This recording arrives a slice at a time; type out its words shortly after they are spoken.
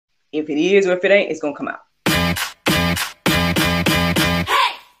If it is or if it ain't, it's gonna come out.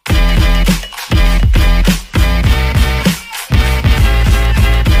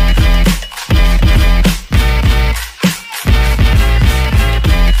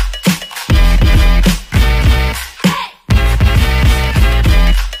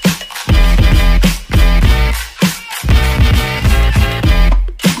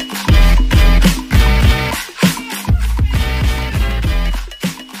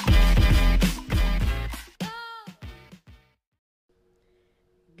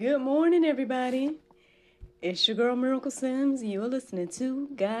 Good morning, everybody. It's your girl, Miracle Sims. You're listening to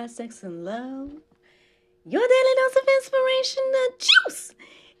God, Sex, and Love. Your daily dose of inspiration, the juice.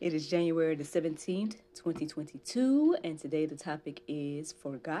 It is January the 17th, 2022, and today the topic is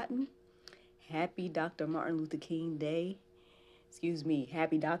Forgotten. Happy Dr. Martin Luther King Day.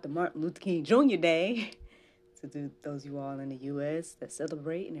 Happy Dr. Martin Luther King Jr. Day. To those of you all in the U.S. that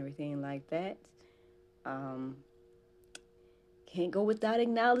celebrate and everything like that. Can't go without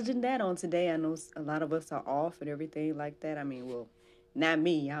acknowledging that on today. I know a lot of us are off and everything like that. I mean, well, not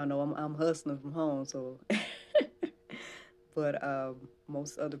me. I don't know. I'm hustling from home, so. But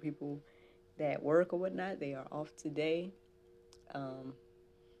most other people that work or whatnot, they are off today.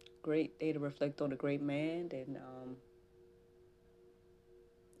 Great day to reflect on a great man. And,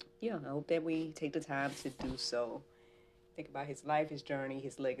 I hope that we take the time to do so. Think about his life, his journey,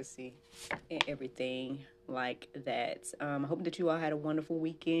 his legacy, and everything like that. I hope that you all had a wonderful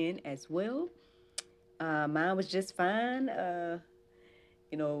weekend as well. Mine was just fine. I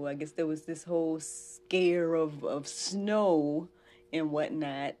guess there was this whole scare of snow and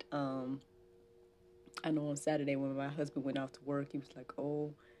whatnot. I know on Saturday when my husband went off to work, he was like,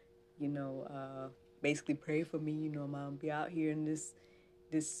 basically pray for me. I'm going to be out here in this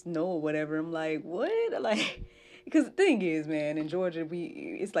snow or whatever. I'm like, what? Because the thing is, man, in Georgia,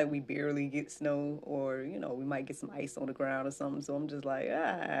 it's like we barely get snow, or, we might get some ice on the ground or something. So I'm just like,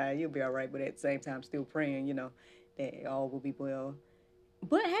 you'll be all right. But at the same time, still praying, that all will be well.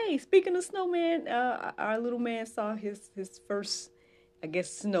 But hey, speaking of snow, man, our little man saw his first, I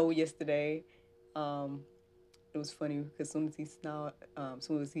guess, snow yesterday. It was funny because as soon as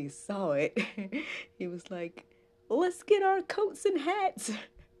he saw it, he was like, let's get our coats and hats.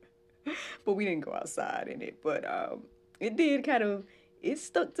 But we didn't go outside in it. But it did it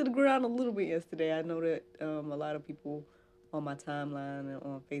stuck to the ground a little bit yesterday. I know that a lot of people on my timeline and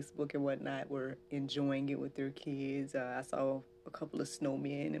on Facebook and whatnot were enjoying it with their kids. I saw a couple of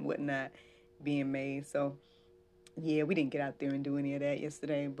snowmen and whatnot being made. So, yeah, we didn't get out there and do any of that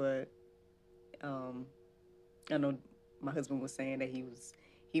yesterday. But I know my husband was saying that he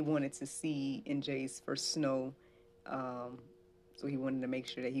wanted to see NJ's first snow. So he wanted to make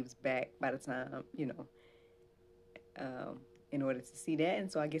sure that he was back by the time, in order to see that.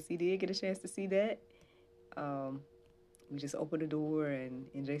 And so I guess he did get a chance to see that. We just opened the door and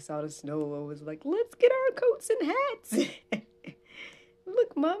NJ saw the snow. I was like, let's get our coats and hats.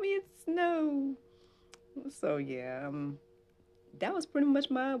 Look, Mommy, it's snow. So, yeah, that was pretty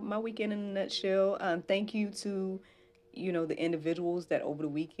much my weekend in a nutshell. Thank you to, the individuals that over the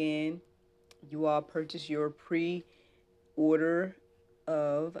weekend, you all purchased your pre-order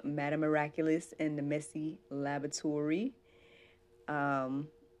of Madame Miraculous and the Messy Laboratory.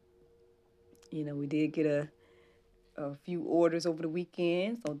 We did get a few orders over the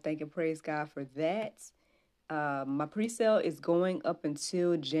weekend, so thank and praise God for that. My pre-sale is going up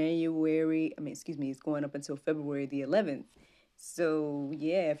until it's going up until February the 11th. So,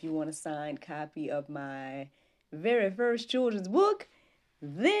 yeah, if you want a signed copy of my very first children's book,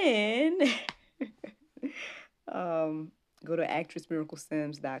 then go to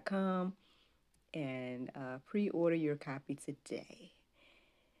actressmiraclesims.com and pre-order your copy today.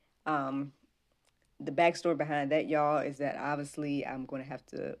 The backstory behind that, y'all, is that obviously I'm going to have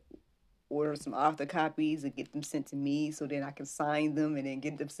to order some author copies and get them sent to me so then I can sign them and then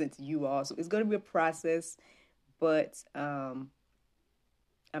get them sent to you all. So it's going to be a process, but the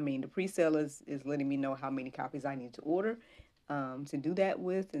pre-sale is letting me know how many copies I need to order to do that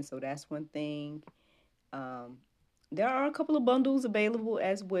with, and so that's one thing. There are a couple of bundles available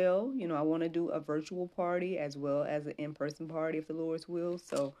as well. I want to do a virtual party as well as an in-person party if the Lord's will.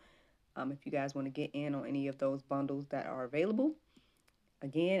 So if you guys want to get in on any of those bundles that are available,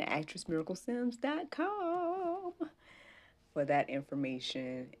 again, actressmiraclesims.com for that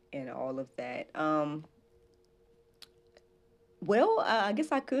information and all of that. I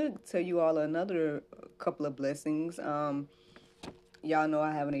guess I could tell you all another couple of blessings. Y'all know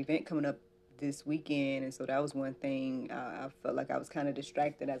I have an event coming up this weekend, and so that was one thing. I felt like I was kind of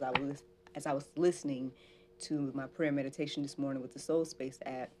distracted as I was listening to my prayer meditation this morning with the Soul Space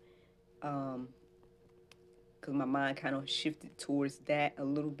app. because my mind kind of shifted towards that a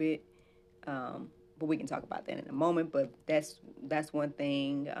little bit. But we can talk about that in a moment. But that's one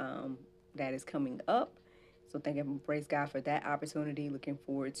thing that is coming up. So thank and praise God for that opportunity. Looking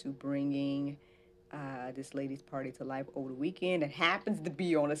forward to bringing this lady's party to life over the weekend. It happens to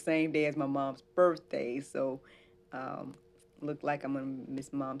be on the same day as my mom's birthday, so um, look like I'm gonna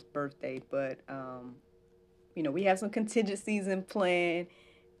miss mom's birthday. But we have some contingencies in plan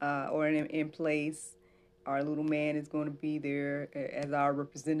or in place. Our little man is going to be there as our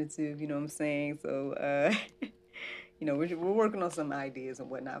representative. You know what I'm saying? So we're working on some ideas and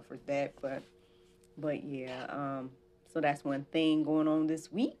whatnot for that. But yeah, so that's one thing going on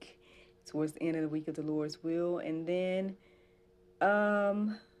this week, towards the end of the week of the Lord's will. And then,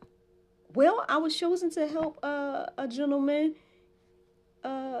 well, I was chosen to help a gentleman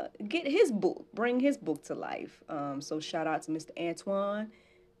get his book, bring his book to life. So shout out to Mr. Antoine.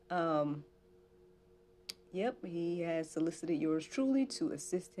 Um, yep, he has solicited yours truly to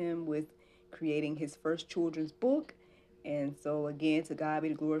assist him with creating his first children's book. And so again, to God be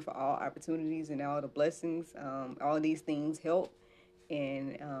the glory for all opportunities and all the blessings. All these things help,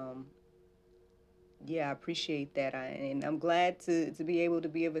 and yeah, I appreciate that. And I'm glad to be able to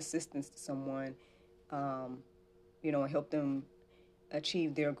be of assistance to someone, and help them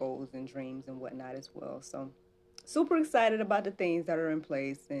achieve their goals and dreams and whatnot as well. So super excited about the things that are in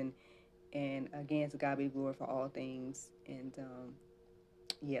place, and again, to God be the glory for all things. And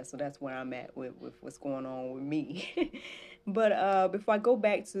yeah, so that's where I'm at with what's going on with me. But before I go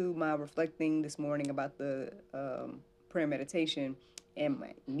back to my reflecting this morning about the prayer meditation and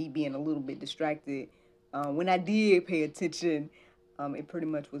me being a little bit distracted, when I did pay attention, it pretty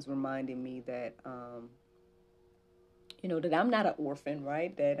much was reminding me that, that I'm not an orphan,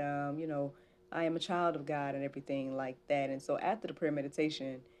 right? That, I am a child of God and everything like that. And so after the prayer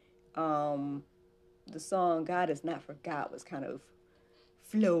meditation, the song God Is Not Forgot was kind of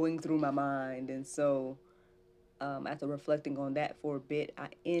flowing through my mind. And so after reflecting on that for a bit, I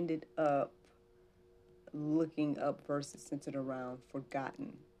ended up looking up verses centered around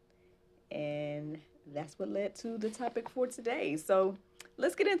forgotten. And that's what led to the topic for today. So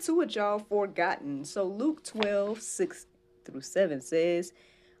let's get into it, y'all. Forgotten. So Luke 12:6-7 says,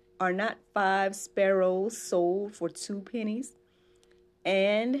 "Are not 5 sparrows sold for 2 pennies?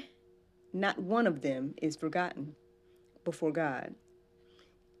 And not one of them is forgotten before God.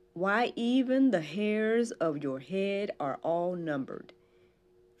 Why, even the hairs of your head are all numbered.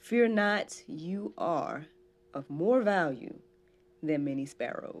 Fear not, you are of more value than many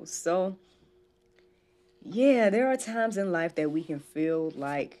sparrows." So, yeah, there are times in life that we can feel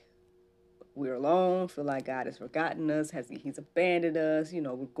like we're alone, feel like God has forgotten us, He's abandoned us.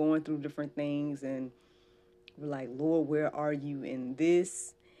 We're going through different things, and we're like, Lord, where are you in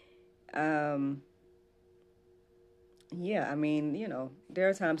this? Yeah, I mean, there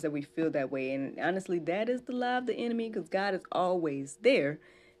are times that we feel that way. And honestly, that is the lie of the enemy, because God is always there.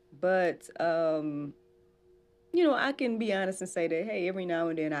 But, I can be honest and say that, hey, every now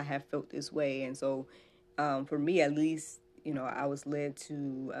and then I have felt this way. And so for me, at least, I was led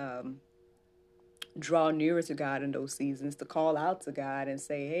to draw nearer to God in those seasons, to call out to God and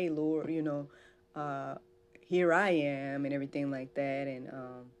say, hey, Lord, here I am and everything like that. And,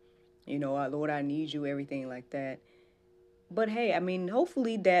 Lord, I need you, everything like that. But hey, I mean,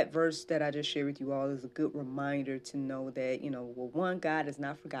 hopefully that verse that I just shared with you all is a good reminder to know that, one, God has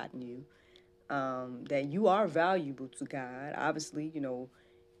not forgotten you, that you are valuable to God. Obviously,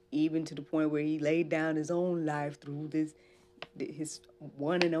 even to the point where he laid down his own life through his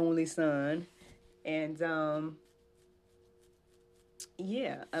one and only son. And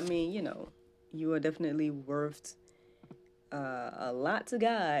yeah, I mean, you are definitely worth a lot to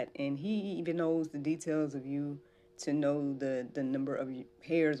God, and he even knows the details of you, to know the number of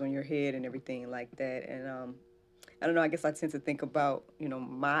hairs on your head and everything like that. And I don't know, I guess I tend to think about,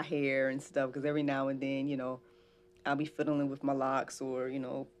 my hair and stuff, because every now and then, I'll be fiddling with my locks, or,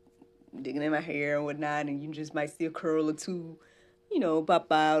 digging in my hair and whatnot, and you just might see a curl or two,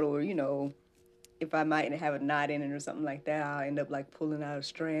 pop out, or, if I might have a knot in it or something like that, I'll end up like pulling out a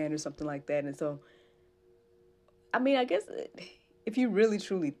strand or something like that. And so, I mean, I guess if you really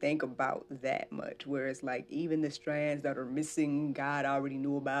truly think about that much, where it's like even the strands that are missing, God already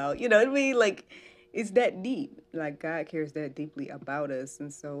knew about, you know what I mean? Like, it's that deep. Like, God cares that deeply about us.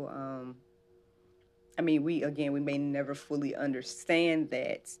 And so, I mean, we may never fully understand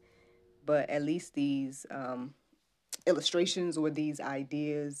that, but at least these illustrations or these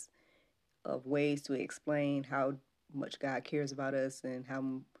ideas of ways to explain how much God cares about us and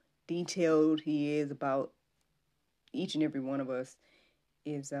how detailed he is about each and every one of us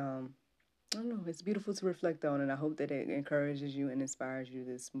is I don't know. It's beautiful to reflect on, and I hope that it encourages you and inspires you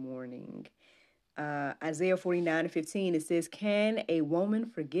this morning. Isaiah 49:15, it says, "Can a woman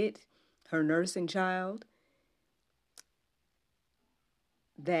forget her nursing child,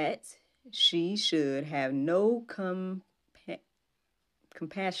 that she should have no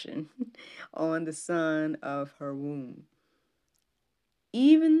compassion on the son of her womb?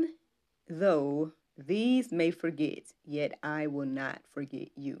 Even though these may forget, yet I will not forget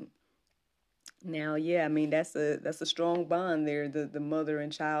you." Now, yeah, I mean that's a strong bond there, the mother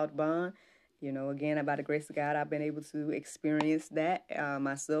and child bond. Again, by the grace of God, I've been able to experience that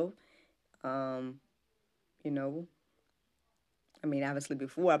myself. Um, you know, I mean, obviously,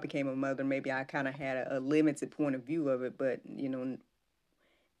 before I became a mother, maybe I kind of had a limited point of view of it, but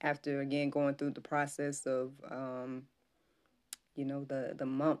after again going through the process of the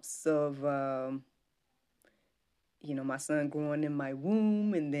months of my son growing in my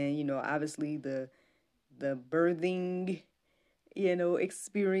womb, and then obviously the birthing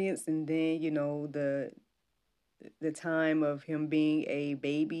experience, and then the time of him being a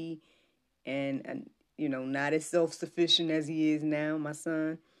baby, and not as self-sufficient as he is now, my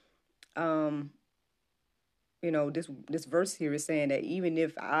son. um this verse here is saying that even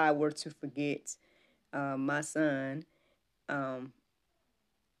if I were to forget my son, um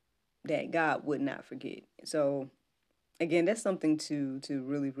that God would not forget. So again, that's something to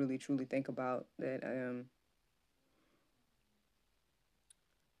really, really, truly think about, that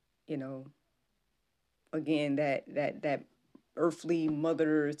you know again, that earthly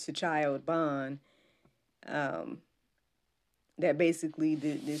mother to child bond, um that basically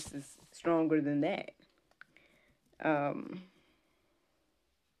this is stronger than that. um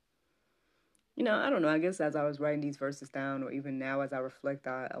I don't know, I guess as I was writing these verses down, or even now as I reflect,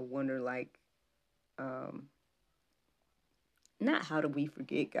 I wonder, like, um not how do we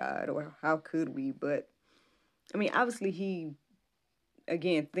forget God, or how could we, but I mean, obviously he,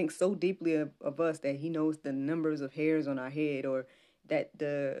 again, thinks so deeply of us that he knows the numbers of hairs on our head, or that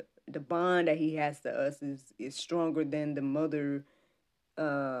the bond that he has to us is stronger than the mother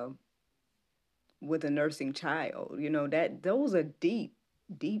uh with a nursing child. That those are deep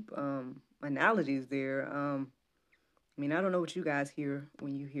analogies there. I mean, I don't know what you guys hear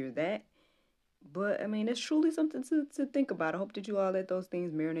when you hear that, but I mean, it's truly something to think about. I hope that you all let those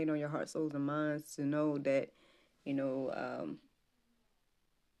things marinate on your heart, souls, and minds, to know that, you know, um,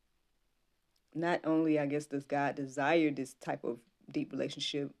 not only, I guess, does God desire this type of deep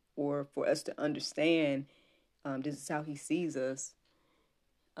relationship, or for us to understand this is how he sees us.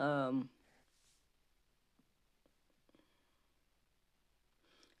 Um,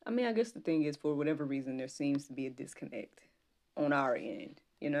 I mean, I guess the thing is, for whatever reason, there seems to be a disconnect on our end.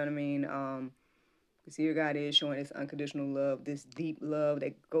 You know what I mean? Because here God is showing this unconditional love, this deep love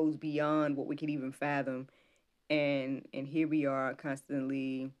that goes beyond what we could even fathom, and here we are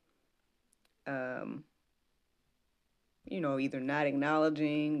constantly, um, either not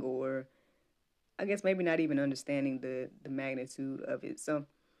acknowledging, or I guess maybe not even understanding the magnitude of it. So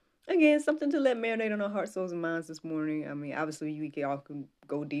again, something to let marinate on our hearts, souls, and minds this morning. I mean, obviously, all can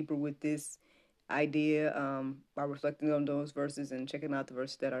go deeper with this idea by reflecting on those verses and checking out the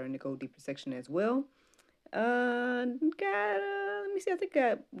verses that are in the Go Deeper section as well. Let me see. I think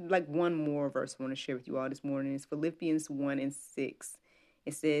I got like one more verse I want to share with you all this morning. It's Philippians 1:6.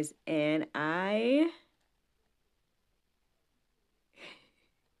 It says, "And I."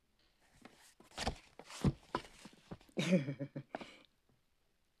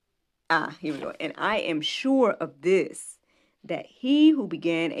 Here we go. "And I am sure of this, that he who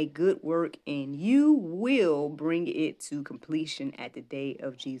began a good work in you will bring it to completion at the day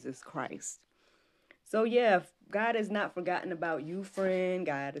of Jesus Christ." So yeah, God has not forgotten about you, friend.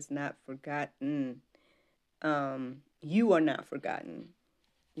 God has not forgotten. You are not forgotten.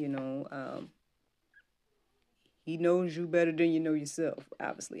 You know, he knows you better than you know yourself.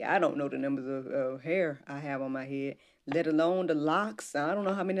 Obviously, I don't know the numbers of hair I have on my head, let alone the locks. I don't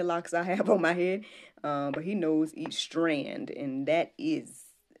know how many locks I have on my head, but he knows each strand, and that is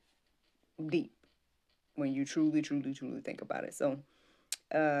deep when you truly, truly, truly think about it. So,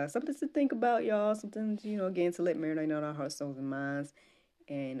 something to think about, y'all. Something, again, to let marinate on our hearts, souls, and minds.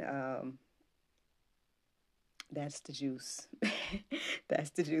 And that's the juice.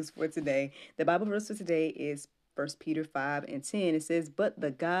 That's the juice for today. The Bible verse for today is 1 Peter 5:10. It says, "But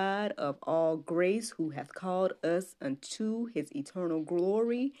the God of all grace, who hath called us unto his eternal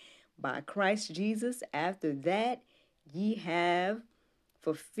glory by Christ Jesus, after that ye have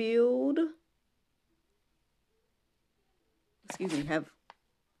fulfilled," have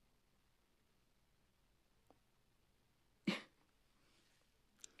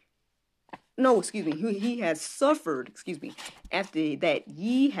he has suffered, after that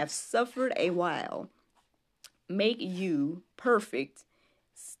ye have suffered a while, make you perfect,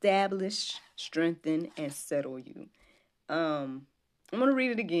 establish, strengthen, and settle you. I'm going to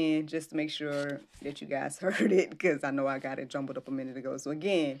read it again just to make sure that you guys heard it, because I know I got it jumbled up a minute ago. So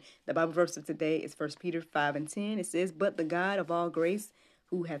again, the Bible verse of today is 1 Peter 5:10. It says, "But the God of all grace,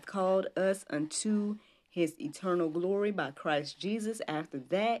 who hath called us unto his eternal glory by Christ Jesus, after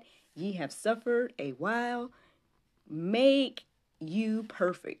that ye have suffered a while, make you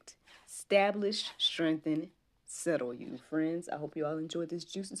perfect, establish, strengthen, settle you." Friends, I hope you all enjoyed this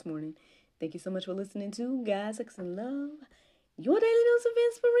juice this morning. Thank you so much for listening to God, Sex, and Love, your daily dose of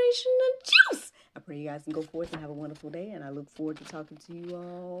inspiration and juice. I pray you guys can go forth and have a wonderful day, and I look forward to talking to you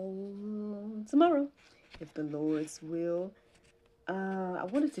all tomorrow, if the Lord's will. I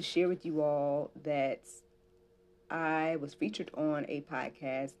wanted to share with you all that I was featured on a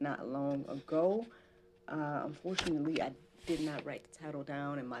podcast not long ago. Unfortunately, I did not write the title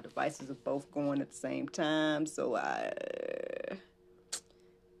down, and my devices are both going at the same time, so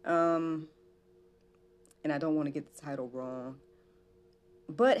and I don't want to get the title wrong.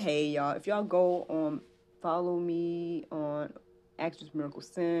 But hey, y'all, if y'all go on, follow me on Actress Miracle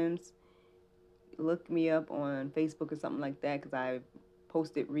Sims, look me up on Facebook or something like that, because I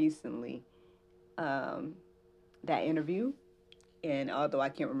posted recently that interview. And although I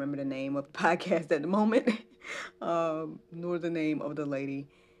can't remember the name of the podcast at the moment, nor the name of the lady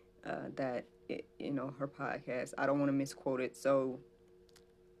that, her podcast, I don't want to misquote it. So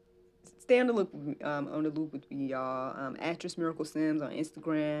stay on the loop with me, y'all. Actress Miracle Sims on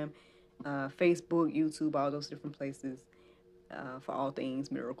Instagram, Facebook, YouTube, all those different places for all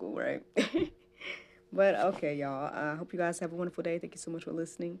things miracle, right? But okay, y'all. I hope you guys have a wonderful day. Thank you so much for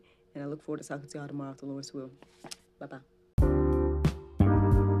listening, and I look forward to talking to y'all tomorrow if the Lord's will. Bye-bye.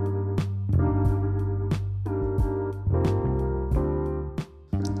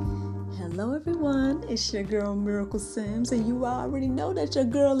 Hello everyone, it's your girl Miracle Sims, and you already know that your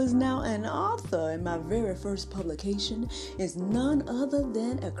girl is now an author, and my very first publication is none other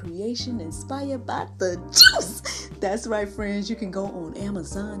than a creation inspired by the juice. That's right, friends, you can go on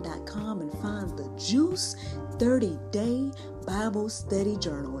Amazon.com and find the Juice 30-Day Bible Study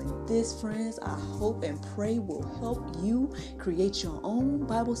Journal. And this, friends, I hope and pray will help you create your own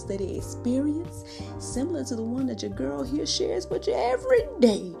Bible study experience similar to the one that your girl here shares with you every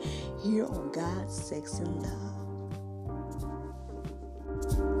day here on God, Sex, and Love.